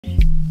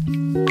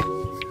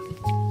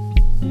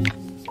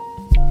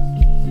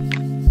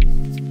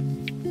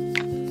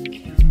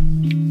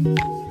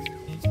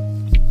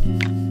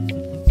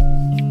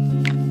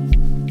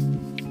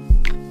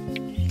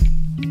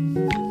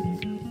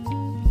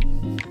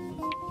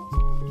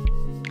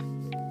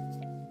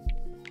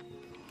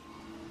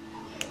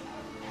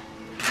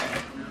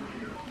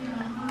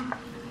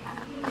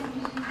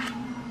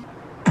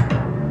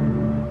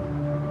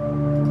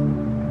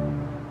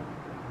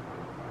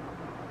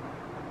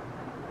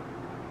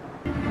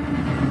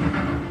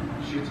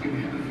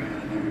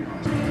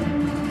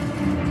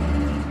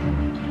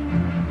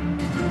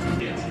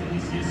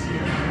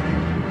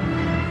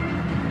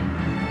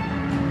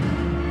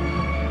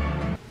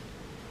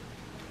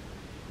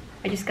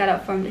I just got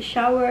up from the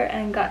shower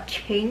and got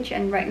changed,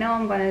 and right now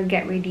I'm gonna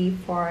get ready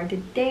for the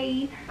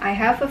day. I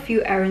have a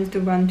few errands to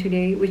run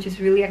today, which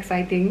is really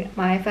exciting.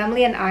 My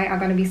family and I are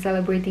gonna be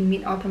celebrating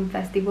Mid-Autumn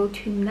Festival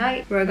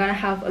tonight. We're gonna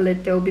have a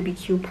little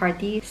BBQ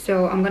party,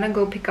 so I'm gonna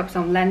go pick up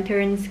some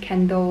lanterns,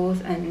 candles,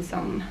 and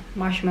some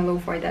marshmallow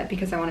for that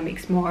because I want to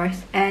make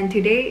s'mores. And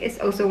today is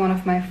also one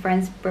of my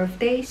friend's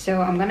birthday,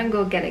 so I'm gonna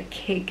go get a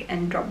cake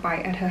and drop by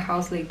at her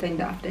house later in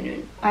the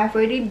afternoon. I've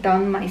already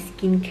done my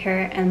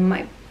skincare and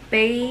my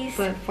base,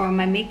 but for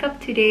my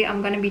makeup today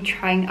I'm gonna be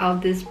trying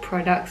out these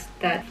products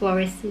that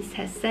Florasis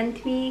has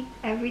sent me.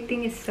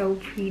 Everything is so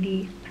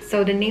pretty.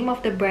 So the name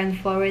of the brand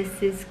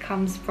Florasis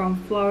comes from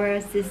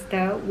Flora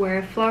Sister,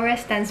 where Flora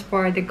stands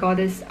for the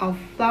goddess of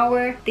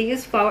flower. They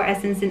use flower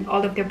essence in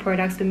all of their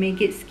products to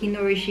make it skin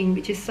nourishing,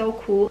 which is so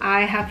cool.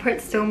 I have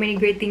heard so many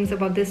great things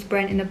about this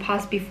brand in the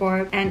past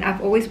before, and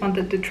I've always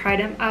wanted to try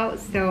them out,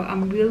 so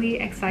I'm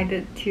really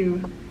excited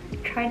to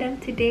try them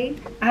today.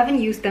 I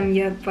haven't used them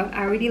yet, but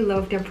I really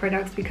love their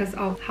products because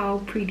of how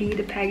pretty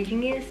the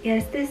packaging is. It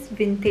has this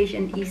vintage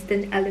and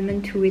Eastern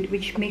element to it,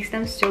 which makes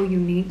them so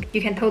unique.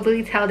 You can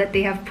totally tell that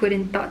they have put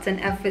in thoughts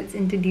and efforts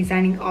into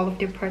designing all of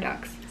their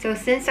products. So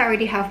since I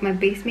already have my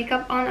base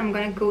makeup on, I'm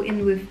gonna go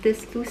in with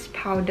this loose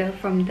powder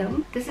from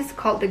them. This is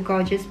called the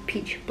Gorgeous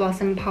Peach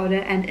Blossom Powder,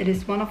 and it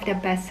is one of their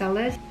best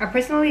sellers. I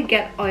personally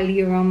get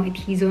oily around my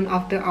T-zone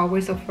after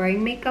hours of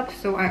wearing makeup,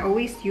 so I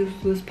always use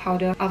loose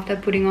powder after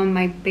putting on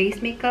my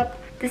base makeup.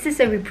 This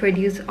is a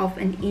reproduce of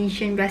an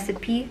ancient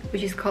recipe,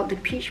 which is called the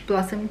Peach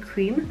Blossom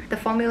Cream. The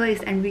formula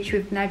is enriched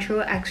with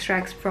natural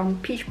extracts from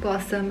peach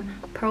blossom,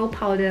 pearl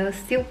powder,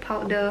 silk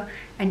powder,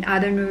 and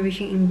other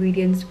nourishing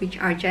ingredients which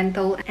are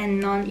gentle and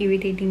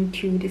non-irritating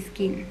to the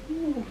skin.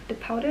 Ooh, the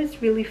powder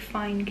is really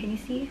fine, can you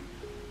see?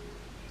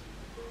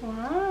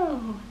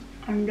 Wow!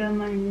 Under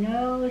my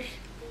nose.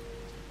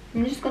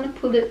 I'm just gonna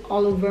put it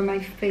all over my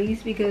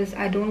face because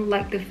I don't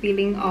like the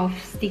feeling of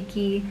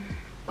sticky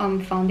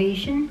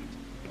foundation.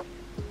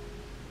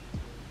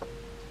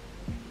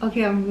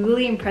 Okay, I'm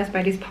really impressed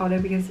by this powder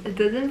because it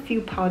doesn't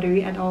feel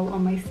powdery at all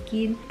on my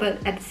skin,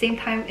 but at the same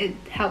time it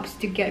helps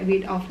to get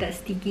rid of that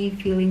sticky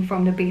feeling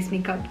from the base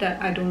makeup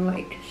that I don't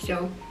like.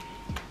 So,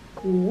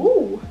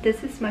 ooh,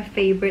 this is my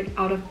favorite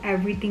out of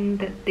everything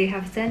that they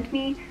have sent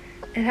me.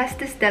 It has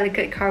this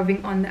delicate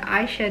carving on the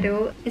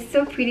eyeshadow. It's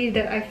so pretty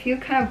that I feel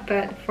kind of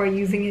bad for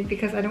using it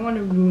because I don't want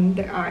to ruin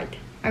the art.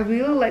 I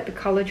really like the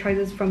color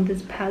choices from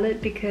this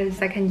palette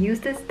because I can use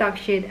this dark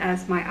shade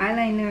as my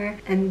eyeliner,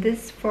 and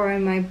this for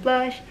my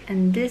blush,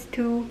 and this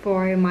too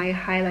for my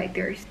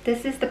highlighters.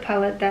 This is the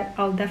palette that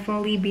I'll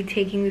definitely be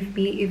taking with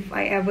me if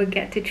I ever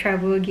get to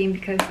travel again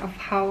because of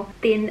how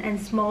thin and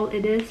small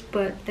it is,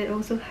 but it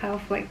also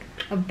have like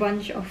a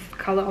bunch of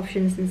color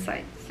options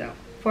inside. So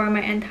for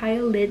my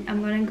entire lid,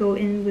 I'm gonna go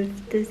in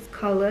with this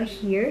color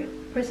here.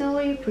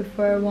 Personally, I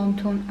prefer warm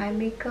tone eye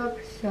makeup,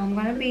 so I'm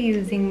gonna be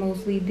using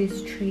mostly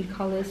these three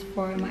colors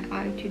for my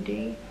eye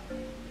today.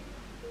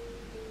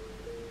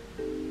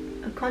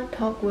 I can't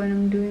talk when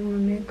I'm doing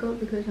my makeup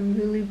because I'm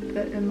really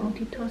bad at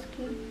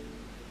multitasking.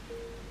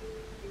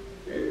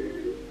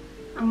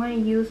 I'm gonna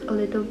use a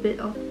little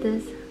bit of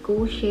this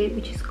gold shade,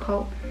 which is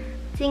called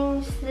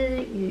Jing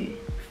Si Yu,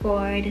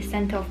 for the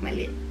center of my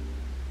lid.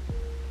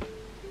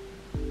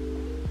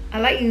 I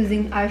like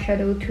using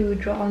eyeshadow to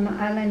draw on my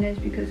eyeliners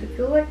because I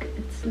feel like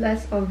it's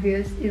less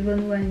obvious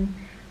even when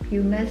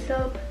you mess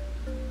up.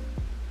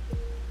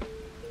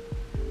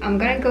 I'm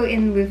gonna go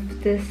in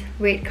with this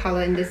red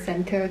color in the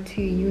center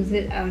to use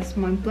it as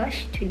my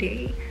blush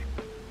today.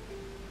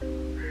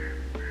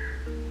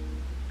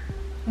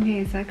 Okay,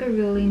 it's like a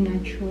really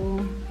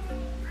natural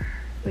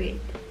red.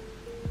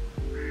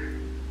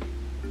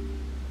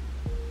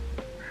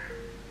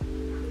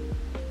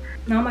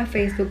 Now my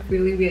face looks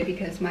really weird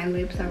because my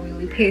lips are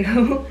really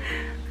pale.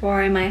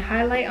 For my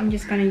highlight, I'm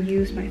just gonna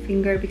use my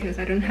finger because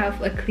I don't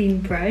have a clean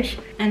brush.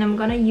 And I'm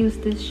gonna use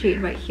this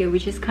shade right here,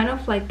 which is kind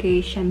of like a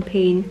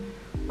champagne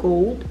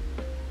gold.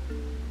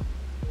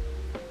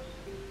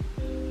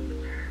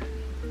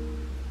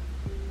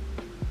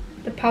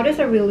 The powders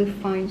are really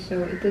fine,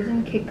 so it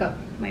doesn't kick up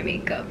my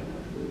makeup.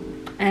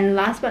 And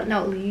last but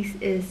not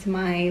least is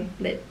my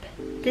lip.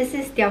 This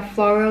is their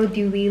Floral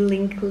Dewy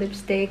Link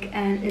lipstick,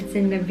 and it's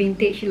in the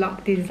vintage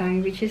lock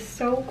design, which is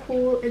so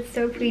cool. It's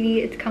so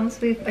pretty. It comes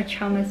with a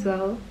charm as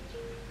well.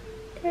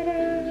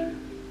 Ta-da!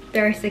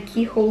 There's a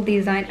keyhole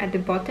design at the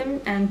bottom,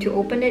 and to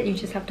open it you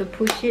just have to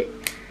push it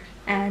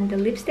and the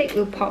lipstick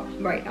will pop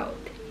right out.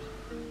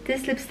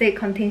 This lipstick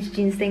contains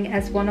ginseng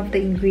as one of the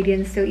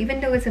ingredients, so even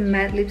though it's a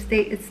matte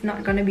lipstick, it's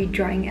not gonna be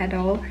drying at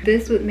all.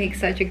 This would make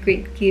such a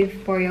great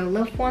gift for your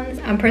loved ones.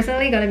 I'm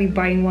personally gonna be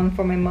buying one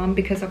for my mom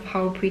because of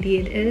how pretty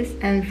it is.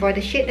 And for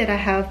the shade that I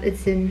have,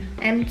 it's in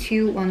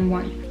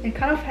M211. It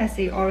kind of has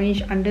a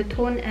orange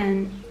undertone,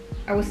 and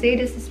I would say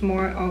this is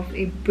more of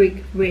a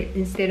brick red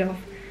instead of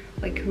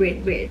like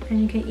red.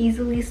 And you can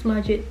easily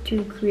smudge it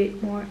to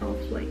create more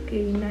of like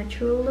a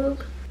natural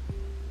look.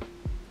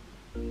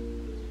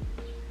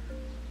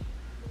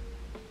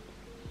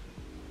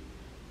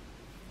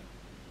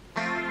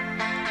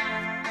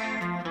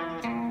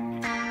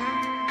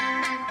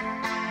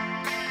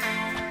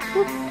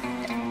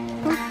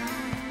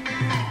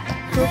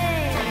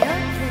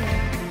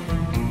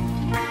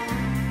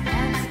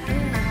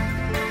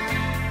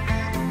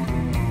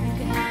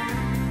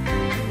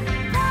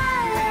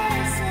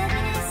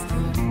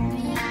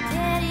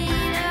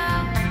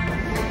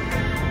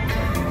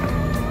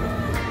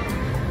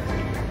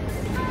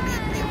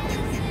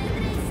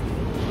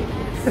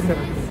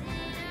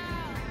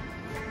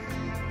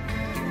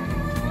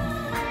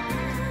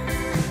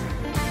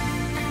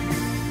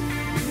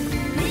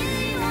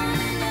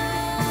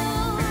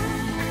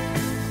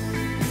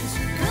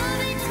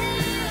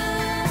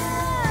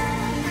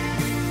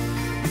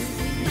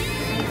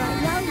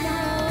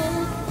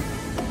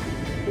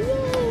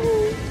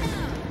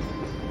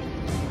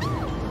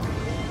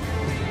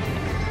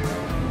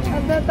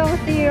的东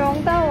西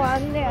融到完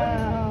了。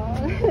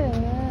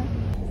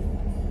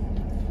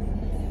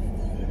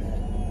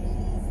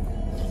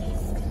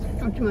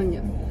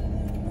잠시만요.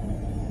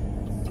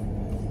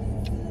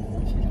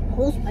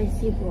 Whole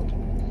spicy bro.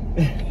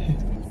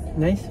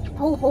 Nice.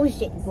 Whole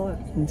shit bro.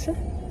 진짜?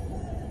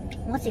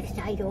 What's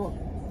excited?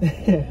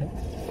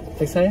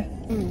 Excited?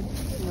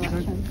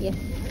 Yeah.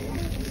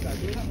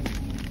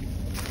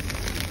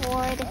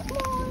 For the floor.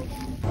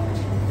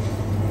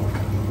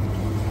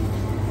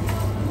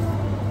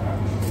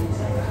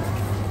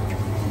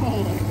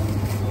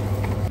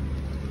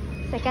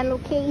 Second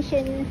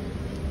location.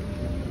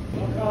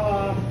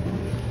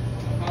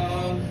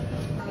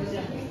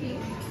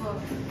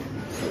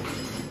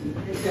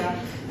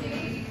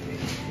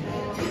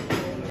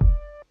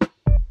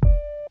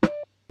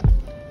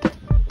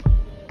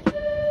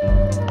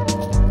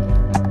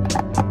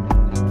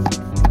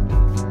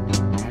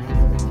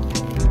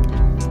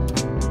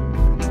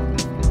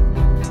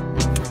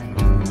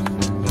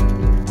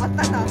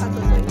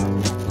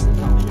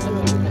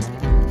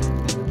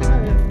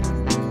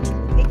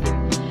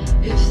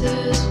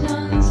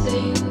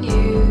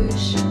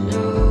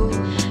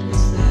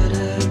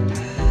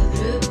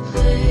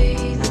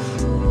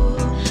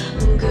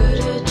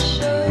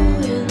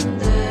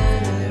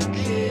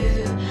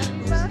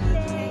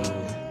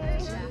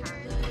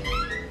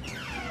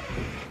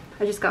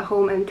 I just got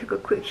home and took a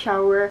quick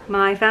shower.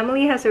 My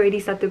family has already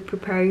started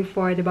preparing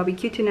for the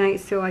barbecue tonight,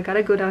 so I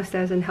gotta go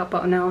downstairs and help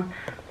out now.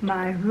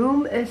 My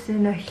room is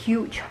in a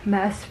huge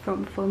mess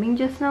from filming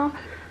just now.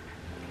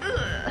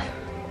 Ugh.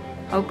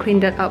 I'll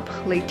clean that up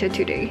later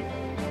today.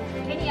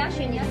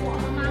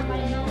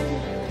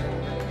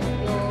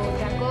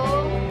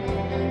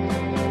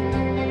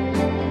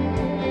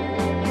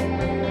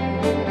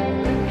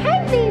 Hi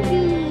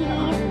baby!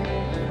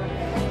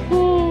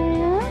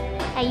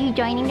 Are you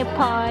joining the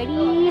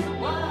party?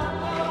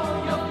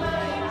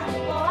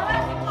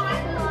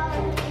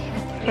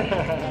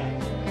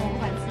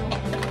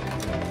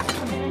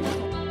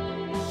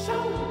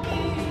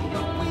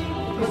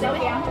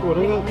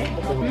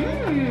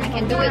 I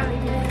can do it.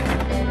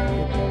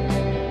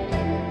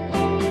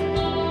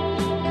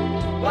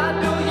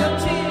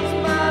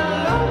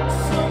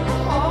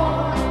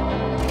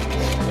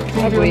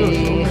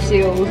 Ui,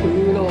 siêu thứ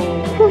đồ.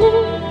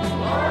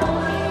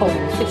 Hồng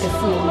色的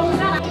siêu。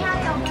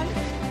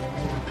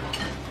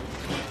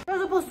这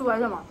是不熟还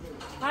是什么？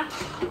啊？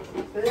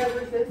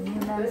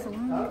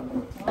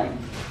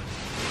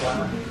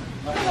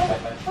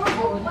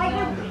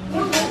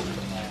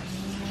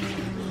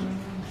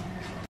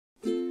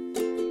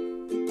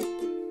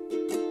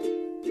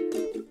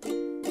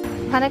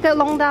把那个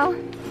弄到。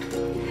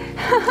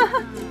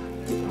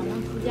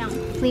这样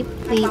flip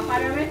flip。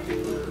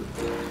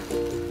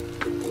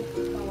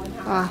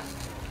哇，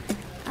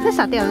这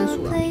傻掉人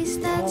数了。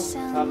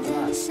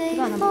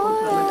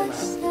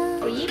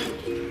咦？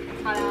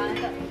好了，那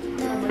个。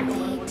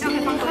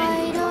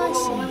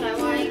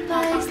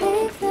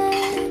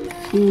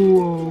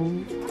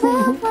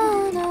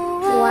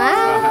哇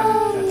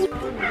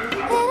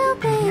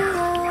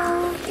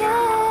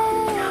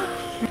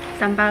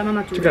！300妈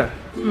妈煮。这个？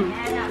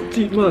自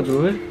己妈妈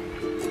煮的？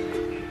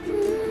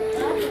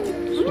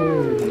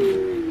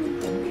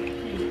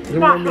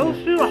哇，好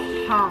吃啊！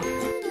好。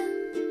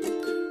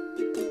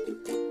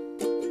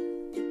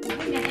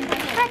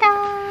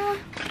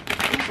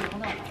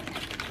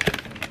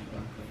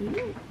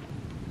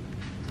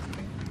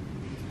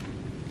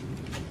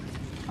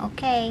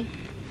OK。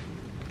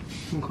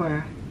这么快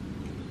啊？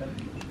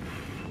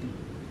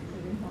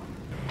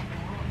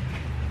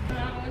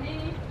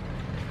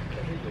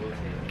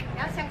你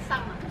要向上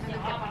嘛，那个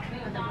脚没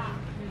有到。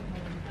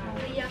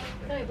不一样，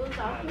这里不是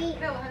找你，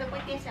没有，它就不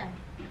会跌下来。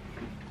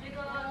这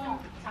个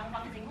长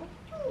方形哦。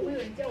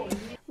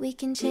We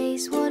can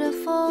chase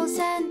waterfalls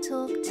and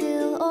talk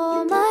till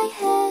all my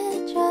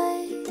hair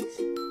dries.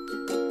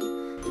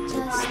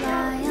 Just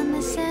lie on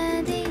the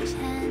sand, each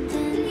hand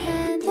in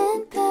hand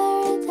in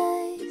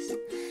paradise.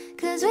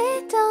 'Cause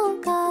we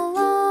don't go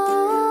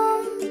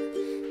long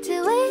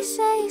till we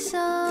say so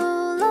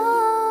long.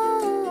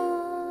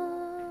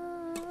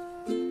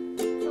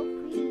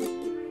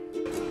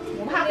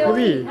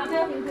 Baby. 还没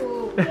有拼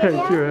图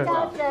，Cute.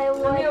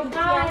 还没有包，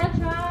要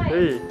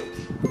try。Hey.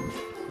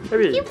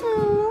 Baby.